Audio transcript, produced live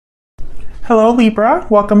Hello Libra,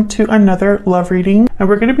 welcome to another love reading, and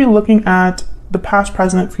we're going to be looking at the past,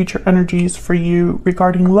 present, future energies for you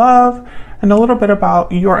regarding love and a little bit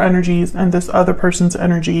about your energies and this other person's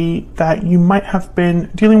energy that you might have been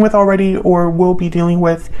dealing with already or will be dealing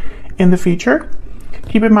with in the future.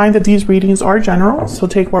 Keep in mind that these readings are general, so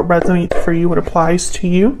take what resonates for you, what applies to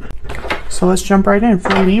you. So let's jump right in for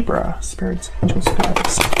Libra. Spirits, angels,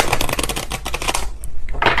 guides.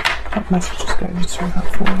 What messages, guidance do you have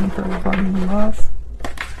for Libra regarding love?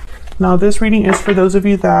 Now, this reading is for those of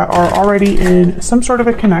you that are already in some sort of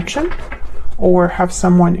a connection or have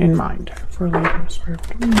someone in mind. For Libra, Spirit,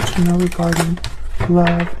 what do we need to know regarding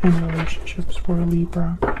love and relationships for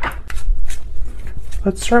Libra?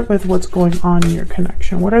 Let's start with what's going on in your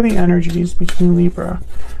connection. What are the energies between Libra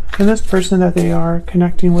and this person that they are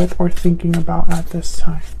connecting with or thinking about at this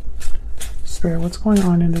time? Spirit, what's going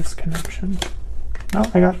on in this connection? Oh,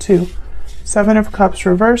 I got two. 7 of Cups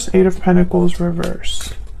reverse, 8 of Pentacles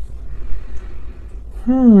reverse.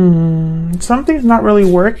 Something's not really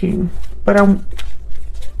working, but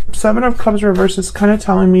 7 of Cups reverse is kind of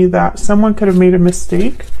telling me that someone could have made a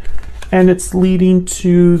mistake and it's leading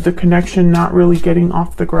to the connection not really getting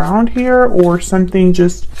off the ground here, or something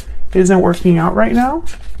just isn't working out right now.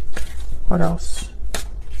 What else?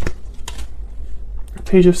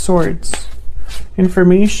 Page of Swords.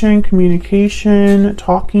 Information, communication,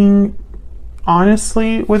 talking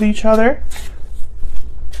honestly with each other.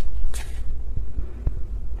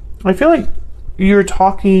 I feel like you're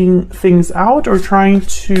talking things out or trying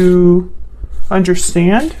to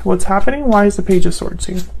understand what's happening. Why is the Page of Swords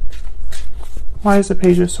here? Why is the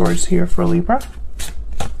Page of Swords here for Libra?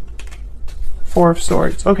 4 of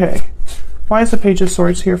Swords. Okay. Why is the Page of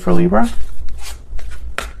Swords here for Libra?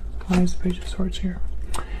 Why is the Page of Swords here?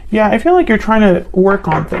 Yeah, I feel like you're trying to work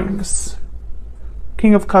on things.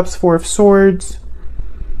 King of Cups, 4 of Swords.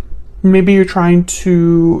 Maybe you're trying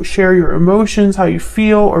to share your emotions, how you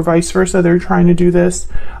feel, or vice versa. They're trying to do this.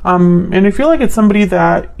 And I feel like it's somebody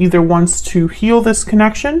that either wants to heal this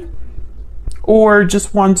connection or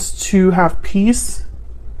just wants to have peace,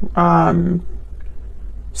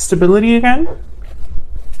 stability again.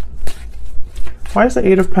 Why is the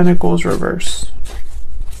 8 of Pentacles reverse?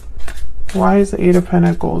 Why is the 8 of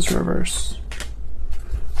Pentacles reverse?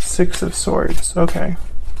 6 of Swords. Okay.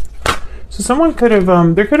 So someone could have,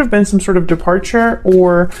 there could have been some sort of departure,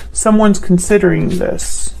 or someone's considering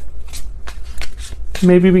this.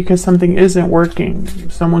 Maybe because something isn't working.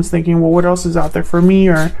 Someone's thinking, well, what else is out there for me?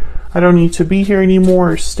 Or I don't need to be here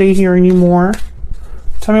anymore or stay here anymore.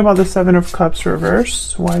 Tell me about the 7 of Cups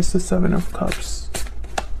reverse. Why is the 7 of Cups?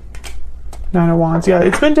 9 of Wands. Yeah,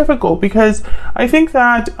 it's been difficult because I think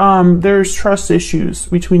that there's trust issues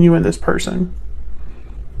between you and this person.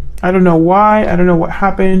 I don't know why. I don't know what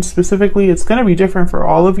happened specifically. It's going to be different for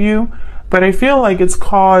all of you, but I feel like it's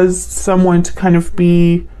caused someone to kind of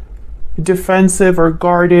be defensive or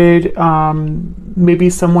guarded.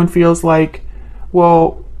 Maybe someone feels like,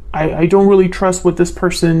 well, I don't really trust what this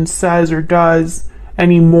person says or does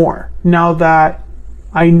anymore now that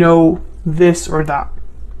I know this or that.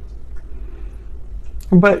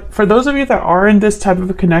 But for those of you that are in this type of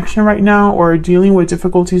a connection right now or dealing with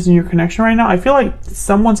difficulties in your connection right now, I feel like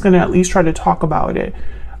someone's going to at least try to talk about it.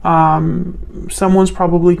 Someone's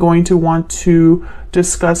probably going to want to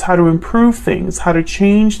discuss how to improve things, how to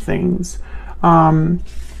change things. And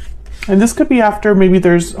this could be after maybe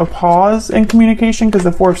there's a pause in communication because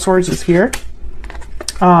the 4 of Swords is here.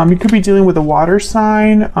 You could be dealing with a water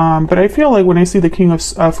sign, but I feel like when I see the King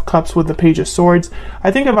of Cups with the Page of Swords,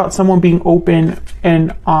 I think about someone being open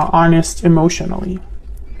and honest emotionally.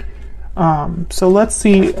 So let's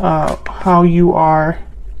see how you are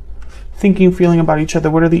thinking, feeling about each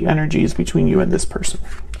other. What are the energies between you and this person?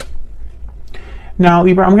 Now,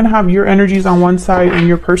 Libra, I'm going to have your energies on one side and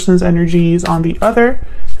your person's energies on the other.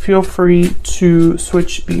 Feel free to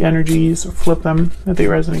switch the energies or flip them if they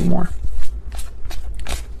resonate more.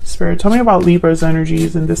 Spirit, tell me about Libra's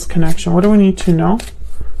energies in this connection. What do we need to know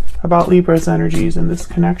about Libra's energies in this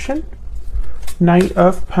connection? Knight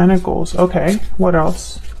of Pentacles. Okay, what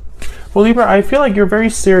else? Well, Libra, I feel like you're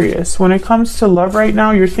very serious. When it comes to love right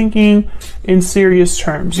now, you're thinking in serious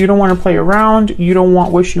terms. You don't want to play around. You don't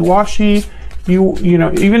want wishy-washy. You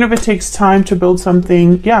know, even if it takes time to build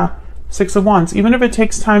something, yeah, 6 of Wands. Even if it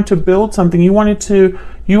takes time to build something, you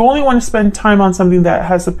only want to spend time on something that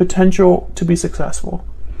has the potential to be successful.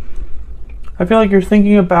 I feel like you're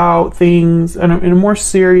thinking about things in a more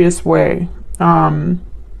serious way. You're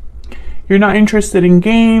not interested in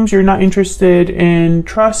games. You're not interested in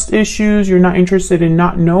trust issues. You're not interested in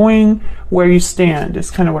not knowing where you stand.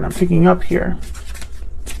 Is kind of what I'm picking up here.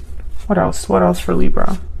 What else? What else for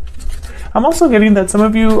Libra? I'm also getting that some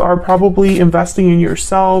of you are probably investing in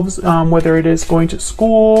yourselves, whether it is going to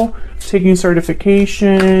school, taking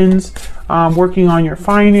certifications, working on your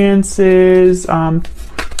finances.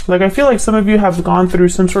 Like I feel like some of you have gone through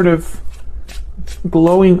some sort of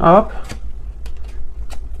glowing up.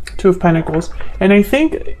 Two of Pentacles. And I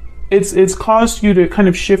think it's caused you to kind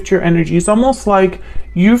of shift your energy. It's almost like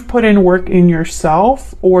you've put in work in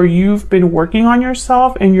yourself, or you've been working on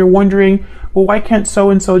yourself and you're wondering, well, why can't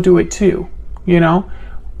so-and-so do it too? You know,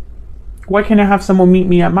 why can't I have someone meet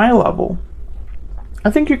me at my level?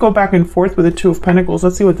 I think you go back and forth with the Two of Pentacles.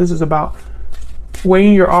 Let's see what this is about.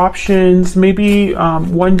 Weighing your options. Maybe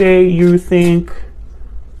one day you think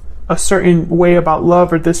a certain way about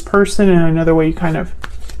love or this person, and another way you kind of,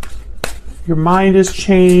 your mind is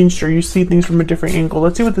changed, or you see things from a different angle.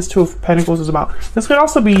 Let's see what this Two of Pentacles is about. This could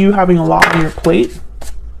also be you having a lot on your plate.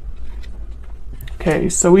 Okay,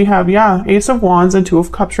 so we have, yeah, Ace of Wands and Two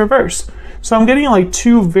of Cups reverse. So I'm getting like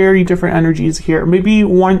two very different energies here. Maybe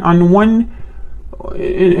on one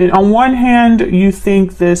hand, you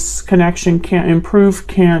think this connection can't improve,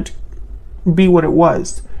 can't be what it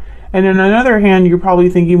was. And on another hand, you're probably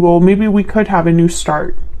thinking, well, maybe we could have a new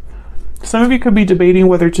start. Some of you could be debating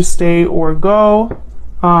whether to stay or go.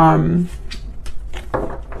 And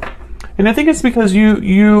I think it's because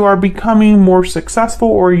you are becoming more successful,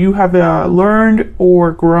 or you have learned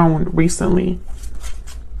or grown recently.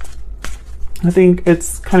 I think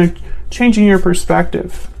it's kind of changing your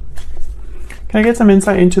perspective. Can I get some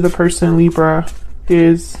insight into the person Libra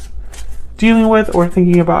is dealing with or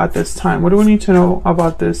thinking about at this time? What do we need to know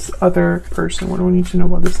about this other person? What do we need to know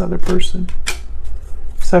about this other person?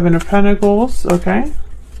 Seven of Pentacles, okay.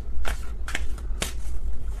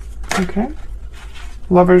 Okay.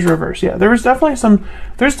 Lovers reverse. Yeah, there's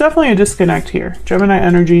definitely a disconnect here. Gemini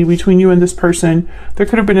energy between you and this person. There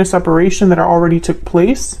could have been a separation that already took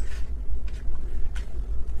place,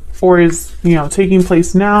 or is, you know, taking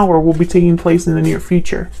place now, or will be taking place in the near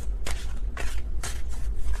future.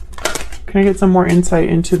 Can I get some more insight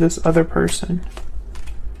into this other person?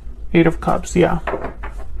 Eight of Cups, yeah.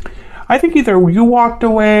 I think either you walked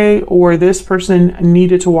away, or this person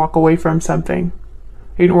needed to walk away from something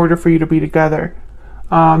in order for you to be together.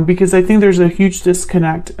 Because I think there's a huge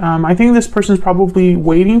disconnect. I think this person's probably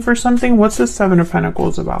waiting for something. What's this Seven of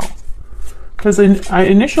Pentacles about? Because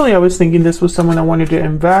initially I was thinking this was someone that wanted to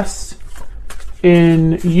invest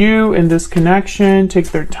in you, in this connection,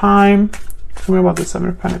 take their time. Tell me about the Seven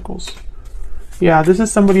of Pentacles. Yeah, this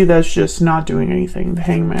is somebody that's just not doing anything, the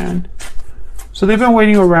Hangman. So they've been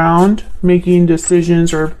waiting around, making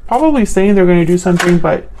decisions, or probably saying they're going to do something,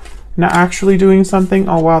 but not actually doing something.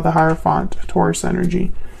 Oh wow, the Hierophant, Taurus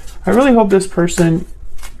energy. I really hope this person,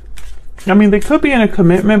 I mean, they could be in a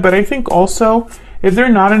commitment, but I think also, if they're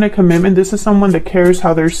not in a commitment, this is someone that cares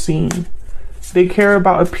how they're seen. They care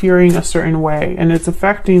about appearing a certain way, and it's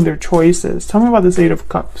affecting their choices. Tell me about this Eight of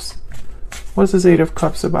Cups. What's this Eight of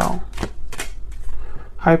Cups about?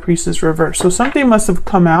 High Priestess reverse. So something must have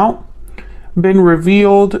come out, been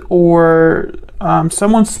revealed, or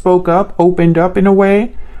someone spoke up, opened up in a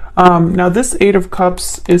way. Now this Eight of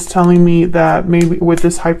Cups is telling me that maybe with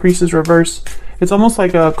this High Priestess reverse, it's almost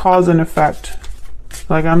like a cause and effect.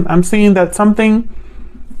 Like I'm seeing that something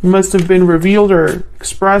must have been revealed or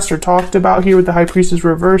expressed or talked about here with the High Priestess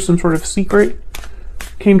reverse. Some sort of secret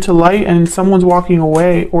came to light, and someone's walking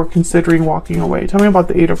away or considering walking away. Tell me about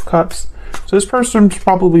the Eight of Cups. So this person's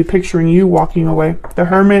probably picturing you walking away. The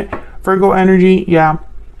Hermit, Virgo energy, yeah.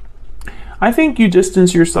 I think you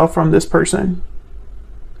distance yourself from this person.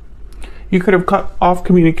 You could have cut off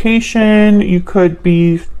communication. You could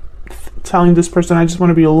be telling this person, I just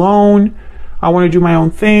want to be alone. I want to do my own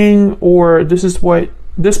thing. Or this is what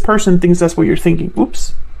this person thinks that's what you're thinking.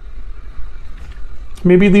 Oops.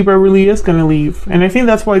 Maybe Libra really is going to leave. And I think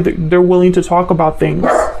that's why they're willing to talk about things.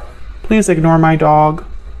 Please ignore my dog.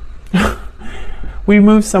 We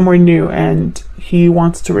moved somewhere new and he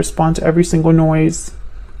wants to respond to every single noise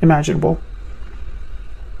imaginable.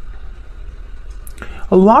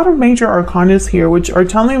 A lot of major arcanas here, which are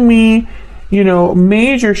telling me, you know,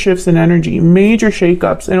 major shifts in energy, major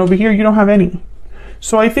shakeups, and over here you don't have any.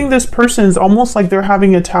 So I think this person is almost like they're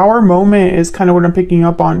having a tower moment, is kind of what I'm picking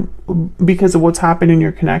up on, because of what's happened in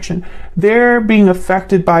your connection. They're being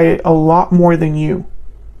affected by it a lot more than you.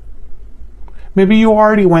 Maybe you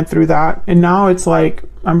already went through that, and now it's like,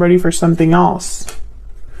 I'm ready for something else.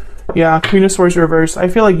 Yeah, Queen of Swords reverse. I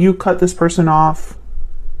feel like you cut this person off.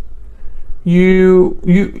 And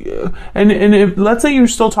if, let's say you're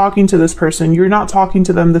still talking to this person, you're not talking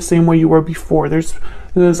to them the same way you were before. There's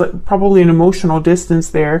like probably an emotional distance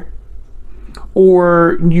there,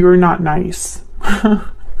 or you're not nice.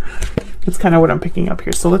 That's kind of what I'm picking up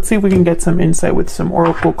here. So let's see if we can get some insight with some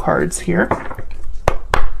oracle cards here.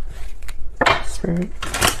 Spirit,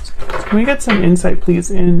 can we get some insight,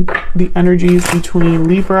 please, in the energies between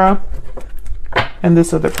Libra and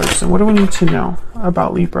this other person? What do we need to know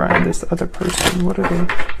about Libra and this other person? What are they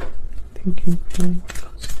thinking?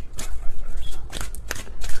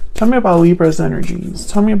 Tell me about Libra's energies.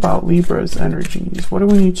 Tell me about Libra's energies. What do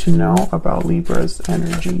we need to know about Libra's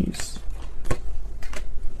energies?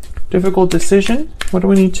 Difficult decision. What do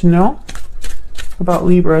we need to know about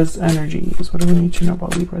Libra's energies? What do we need to know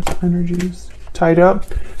about Libra's energies? Tied up.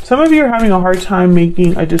 Some of you are having a hard time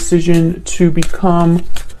making a decision to become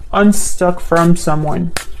unstuck from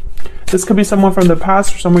someone. This could be someone from the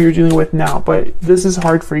past or someone you're dealing with now, but this is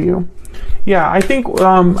hard for you. Yeah, I think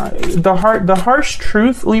the harsh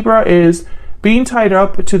truth, Libra, is being tied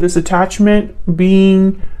up to this attachment,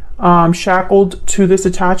 being shackled to this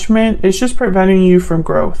attachment, is just preventing you from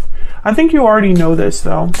growth. I think you already know this,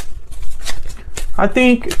 though. I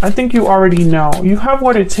think you already know. You have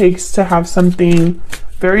what it takes to have something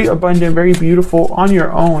very abundant, very beautiful on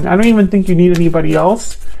your own. I don't even think you need anybody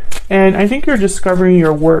else. And I think you're discovering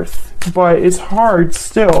your worth, but it's hard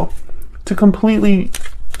still to completely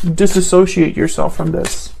disassociate yourself from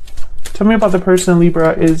this. Tell me about the person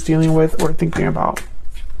Libra is dealing with or thinking about.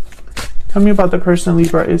 Tell me about the person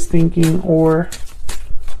Libra is thinking or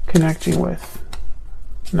connecting with.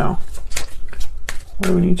 No. What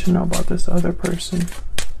do we need to know about this other person?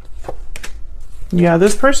 Yeah,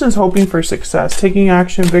 this person's hoping for success, taking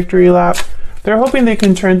action, victory lap. They're hoping they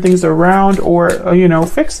can turn things around or, you know,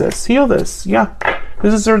 fix this, heal this. Yeah,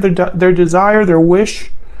 this is their desire, their wish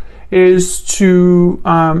is to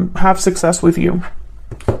have success with you.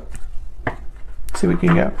 Let's see what we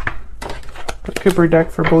can get. A Kipper deck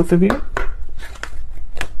for both of you.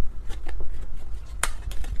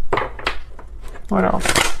 What else?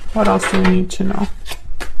 What else do we need to know?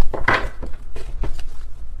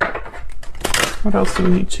 What else do we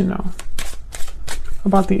need to know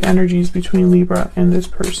about the energies between Libra and this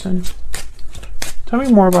person? Tell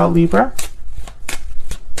me more about Libra.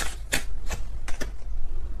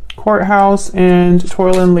 Courthouse and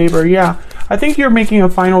toil and labor. Yeah, I think you're making a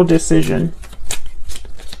final decision.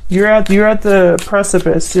 You're at the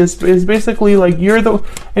precipice. Is basically like you're the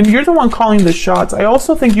one calling the shots. I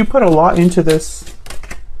also think you put a lot into this.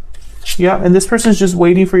 Yeah, and this person's just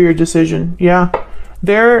waiting for your decision. Yeah,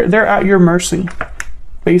 they're at your mercy.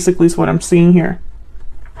 Basically, is what I'm seeing here.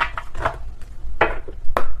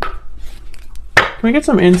 Can we get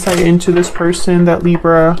some insight into this person that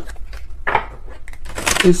Libra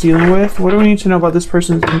is dealing with? What do we need to know about this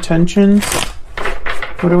person's intentions?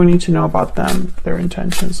 What do we need to know about them, their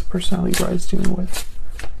intentions, the person that Libra is dealing with?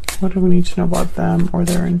 What do we need to know about them or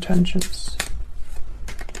their intentions?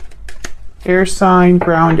 Air sign,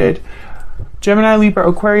 grounded. Gemini, Libra,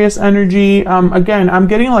 Aquarius energy. Again, I'm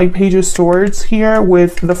getting like Page of Swords here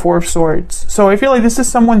with the Four of Swords. So I feel like this is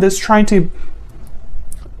someone that's trying to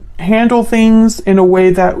handle things in a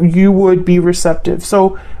way that you would be receptive.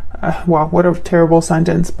 So, wow, what a terrible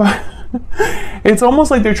sentence, but it's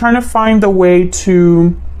almost like they're trying to find the way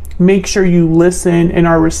to make sure you listen and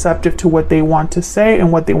are receptive to what they want to say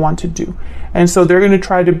and what they want to do. And so they're going to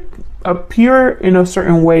try to appear in a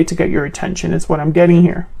certain way to get your attention, is what I'm getting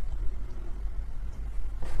here.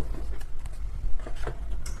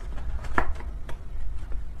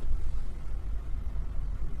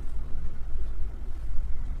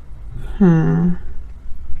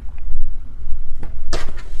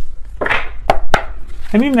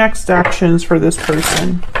 Any next actions for this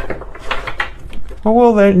person? What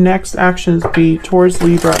will their next actions be towards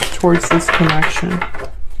Libra, towards this connection?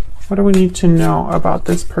 What do we need to know about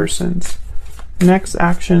this person's next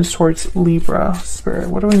actions towards Libra, Spirit?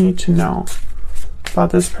 What do we need to know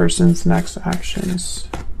about this person's next actions?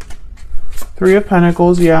 Three of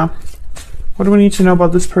Pentacles, yeah. What do we need to know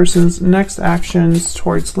about this person's next actions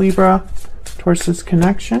towards Libra, towards this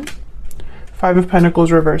connection? Five of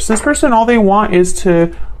Pentacles reversed. This person, all they want is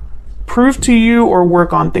to prove to you or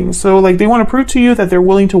work on things. So like they want to prove to you that they're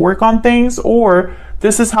willing to work on things, or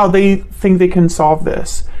this is how they think they can solve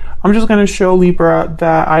this. I'm just going to show Libra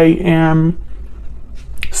that I am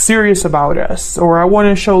serious about us, or I want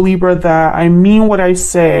to show Libra that I mean what I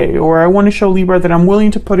say, or I want to show Libra that I'm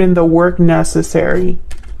willing to put in the work necessary.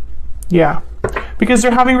 Yeah, because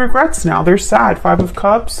they're having regrets now. They're sad. Five of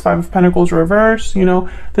Cups, Five of Pentacles reverse. You know,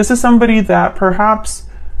 this is somebody that perhaps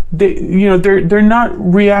they're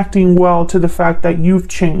not reacting well to the fact that you've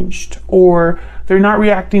changed, or they're not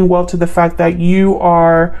reacting well to the fact that you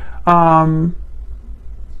are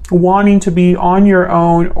wanting to be on your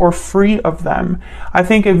own or free of them. I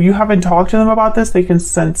think if you haven't talked to them about this, they can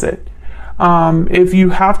sense it. If you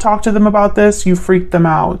have talked to them about this, you freaked them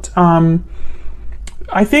out.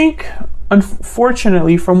 I think,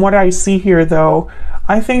 unfortunately, from what I see here though,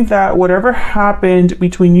 I think that whatever happened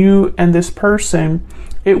between you and this person,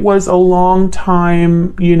 it was a long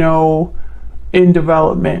time, you know, in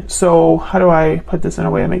development. So how do I put this in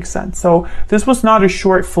a way that makes sense? So this was not a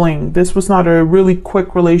short fling. This was not a really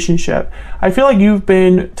quick relationship. I feel like you've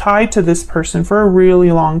been tied to this person for a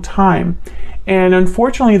really long time. And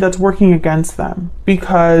unfortunately, that's working against them,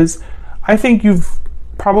 because I think you've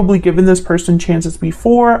probably given this person chances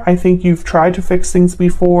before. I think you've tried to fix things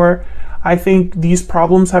before. I think these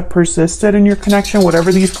problems have persisted in your connection,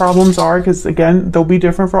 whatever these problems are, because again, they'll be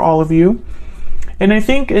different for all of you. And I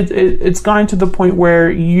think it's gotten to the point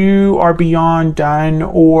where you are beyond done,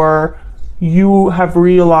 or you have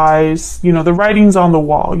realized, you know, the writing's on the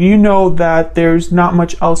wall. You know that there's not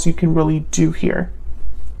much else you can really do here.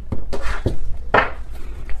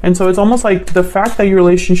 And so it's almost like the fact that your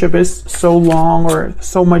relationship is so long, or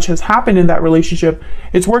so much has happened in that relationship,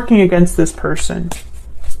 it's working against this person.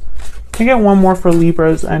 Can I get one more for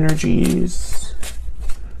Libra's energies?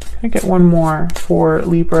 Can I get one more for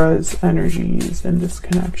Libra's energies in this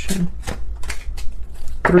connection?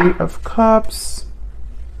 3 of Cups.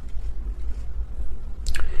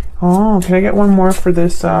 Oh, can I get one more for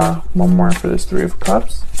this? 3 of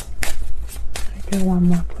Cups. Can I get one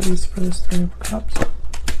more, please, for this 3 of Cups?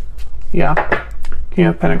 Yeah. King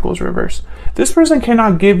of Pentacles reverse. This person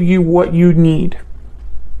cannot give you what you need.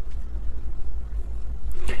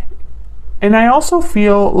 And I also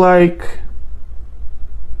feel like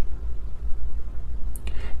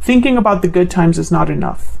thinking about the good times is not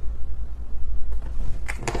enough.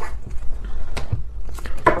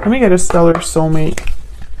 Let me get a stellar soulmate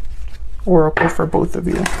oracle for both of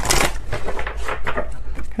you.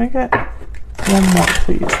 Can I get one more,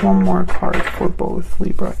 please? One more card for both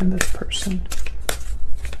Libra and this person.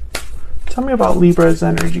 Tell me about Libra's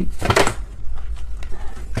energy.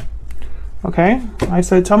 Okay, I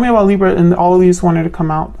said tell me about Libra, and all of these wanted to come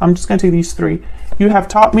out. I'm just going to take these 3. You have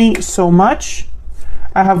taught me so much.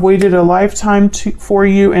 I have waited a lifetime for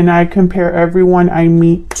you, and I compare everyone I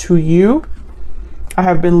meet to you. I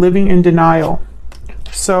have been living in denial.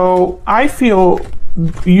 So I feel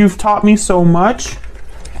you've taught me so much,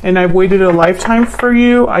 and I've waited a lifetime for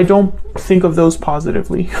you. I don't think of those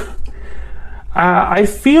positively. I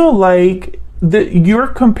feel like that you're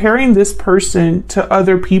comparing this person to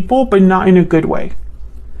other people, but not in a good way.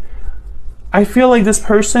 I feel like this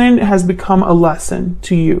person has become a lesson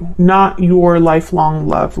to you, not your lifelong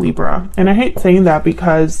love, Libra. And I hate saying that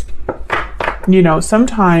because, you know,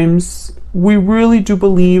 sometimes we really do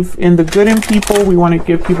believe in the good in people. We want to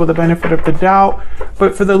give people the benefit of the doubt.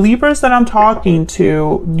 But for the Libras that I'm talking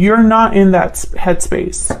to, you're not in that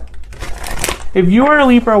headspace. If you are a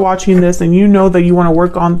Libra watching this and you know that you want to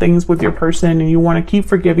work on things with your person and you want to keep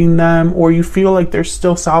forgiving them, or you feel like there's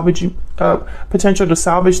still potential to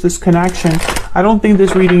salvage this connection, I don't think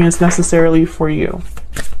this reading is necessarily for you.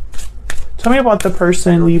 Tell me about the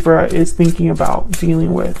person Libra is thinking about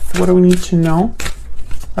dealing with. What do we need to know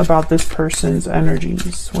about this person's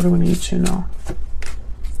energies? What do we need to know?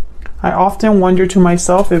 I often wonder to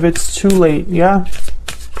myself if it's too late. Yeah.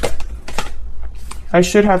 I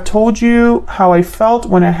should have told you how I felt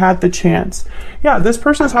when I had the chance. Yeah, this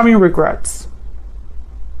person is having regrets.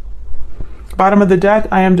 Bottom of the deck,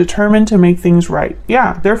 I am determined to make things right.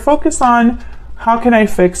 Yeah, they're focused on how can I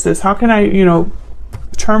fix this? How can I, you know,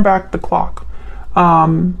 turn back the clock?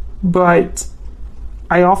 But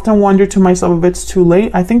I often wonder to myself if it's too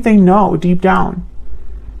late. I think they know deep down.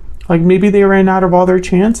 Like maybe they ran out of all their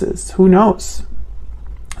chances. Who knows?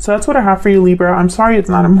 So that's what I have for you, Libra. I'm sorry it's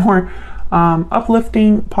not a more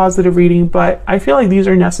uplifting, positive reading, but I feel like these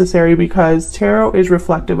are necessary because tarot is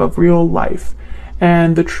reflective of real life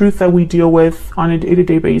and the truth that we deal with on a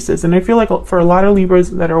day-to-day basis. And I feel like for a lot of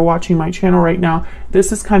Libras that are watching my channel right now,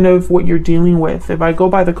 this is kind of what you're dealing with. If I go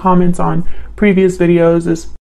by the comments on previous videos, this